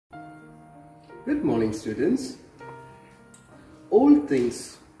Good morning, students. Old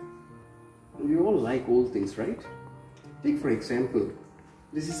things. We all like old things, right? Take for example,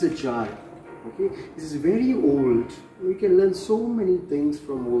 this is a jar. Okay, this is very old. We can learn so many things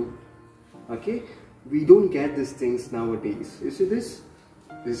from old. Okay, we don't get these things nowadays. You see this?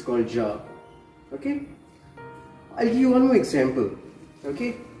 This is called jar. Okay, I'll give you one more example.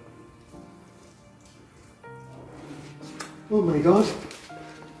 Okay. Oh my God!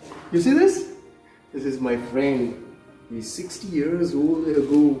 You see this? This is my friend. He's 60 years old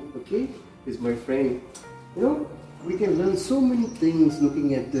ago. Okay, he's my friend. You know, we can learn so many things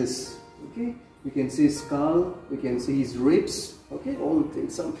looking at this. Okay, we can see his skull, we can see his ribs. Okay, all the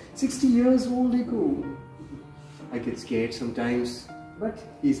things. Some 60 years old ago. I get scared sometimes, but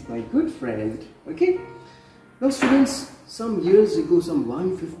he's my good friend. Okay. Now, students, some years ago, some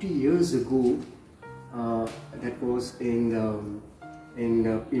 150 years ago, that was in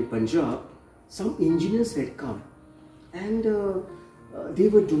Punjab. Some engineers had come and they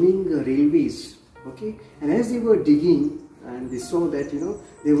were doing railways, okay, and as they were digging and they saw that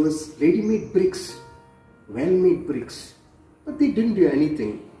there was ready-made bricks, well-made bricks, but they didn't do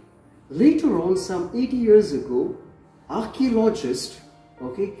anything. Later on, some 80 years ago, archaeologists,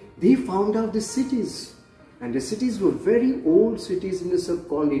 okay, they found out the cities, and the cities were very old cities in the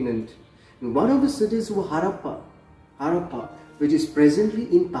subcontinent. And one of the cities was Harappa, which is presently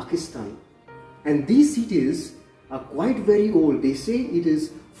in Pakistan. And these cities are quite very old. They say it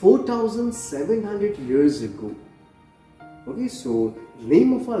is 4,700 years ago. Okay, so the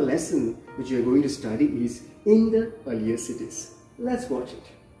name of our lesson which we are going to study is In the Earlier Cities. Let's watch it.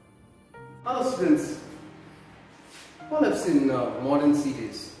 Hello students. All have seen modern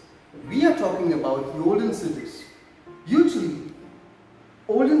cities. We are talking about the olden cities. Usually,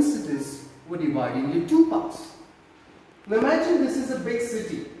 olden cities were divided into two parts. Now imagine this is a big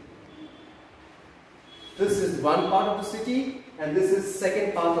city. This is one part of the city and this is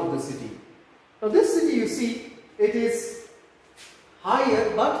second part of the city. Now this city, you see, it is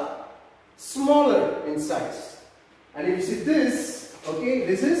higher but smaller in size. And if you see this, okay,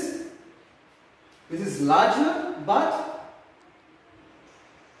 this is larger but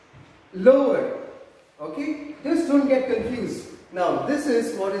lower. Okay, just don't get confused. Now this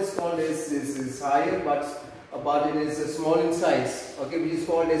is what is called as, this is higher but it is small in size, okay, which is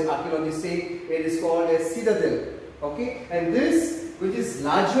called as, archaeologists say it is called as citadel, okay, and this which is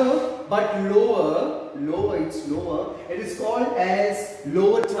larger but lower, it is called as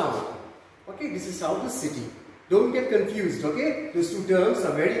lower town. Okay, this is how the city. Don't get confused, okay, those two terms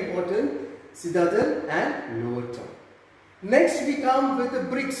are very important, citadel and lower town. Next we come with the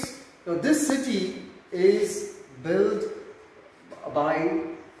bricks. Now this city is built by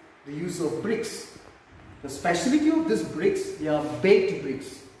the use of bricks. The specialty of these bricks, they are baked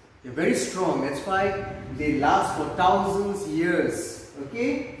bricks. They are very strong. That's why they last for thousands of years.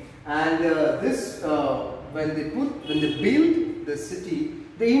 Okay, and when they build the city,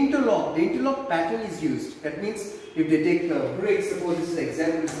 the interlock pattern is used. That means if they take bricks, suppose this is an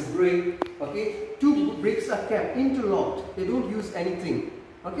example, this is a brick. Okay, two bricks are kept interlocked. They don't use anything.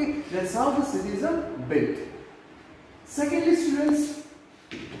 Okay, that's how the cities are built. Secondly, students,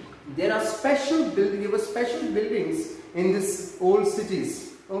 there were special buildings in these old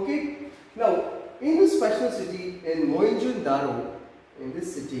cities. Okay. Now, in this special city in Mohenjo-daro, in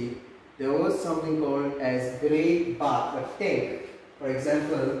this city, there was something called as great bath, a tank. For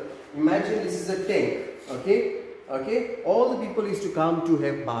example, imagine this is a tank. Okay. Okay. All the people used to come to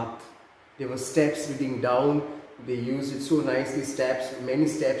have bath. There were steps leading down. They used it so nicely, steps, many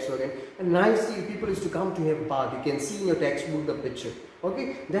steps, okay, and nicely people used to come to have bath. You can see in your textbook the picture.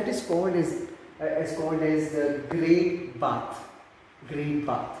 Okay, that is called as the great bath. Great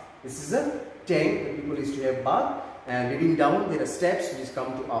bath. This is a tank that people used to have bath, and leading down there are steps which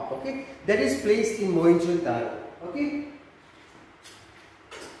come to up. Okay, that is placed in Mohenjo-daro. Okay.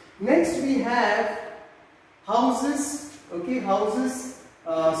 Next we have houses. Okay, houses,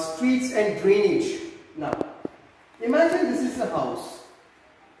 streets and drainage. Now, imagine this is a house.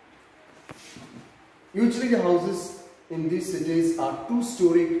 Usually the houses in these cities are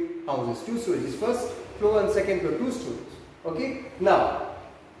two-story houses. Two stories. First floor and second floor, 2 stories. Okay. Now,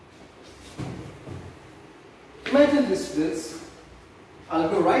 imagine this. I'll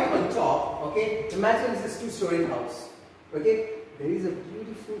go right on top. Okay. Imagine this is 2-story house. Okay. There is a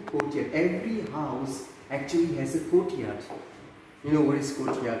beautiful courtyard. Every house actually has a courtyard. You know what is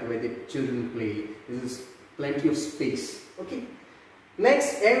courtyard? Where the children play. There is plenty of space. Okay.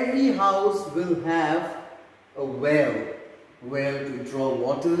 Next, every house will have a well to draw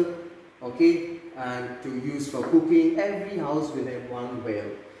water, okay, and to use for cooking. Every house will have one well.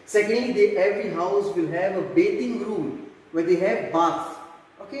 Secondly, every house will have a bathing room where they have bath.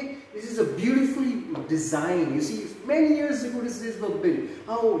 Okay, this is a beautifully designed. You see, many years ago the cities were built.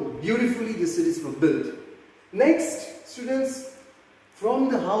 How beautifully the cities were built. Next, students, from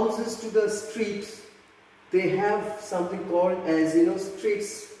the houses to the streets, they have something called as,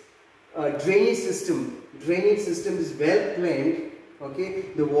 streets drainage system. Drainage system is well planned. Okay,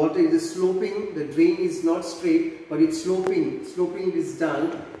 the water is sloping. The drain is not straight, but it's sloping. Sloping is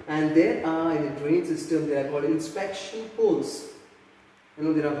done, and there are in the drainage system there are called inspection holes.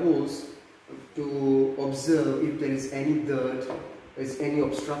 There are holes to observe if there is any dirt, is any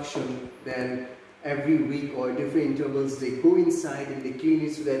obstruction. Then every week or different intervals they go inside and they clean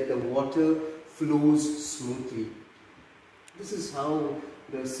it so that the water flows smoothly. This is how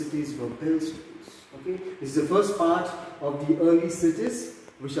the cities were built. Okay, this is the first part of the early cities.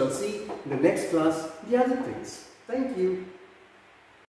 We shall see in the next class the other things. Thank you.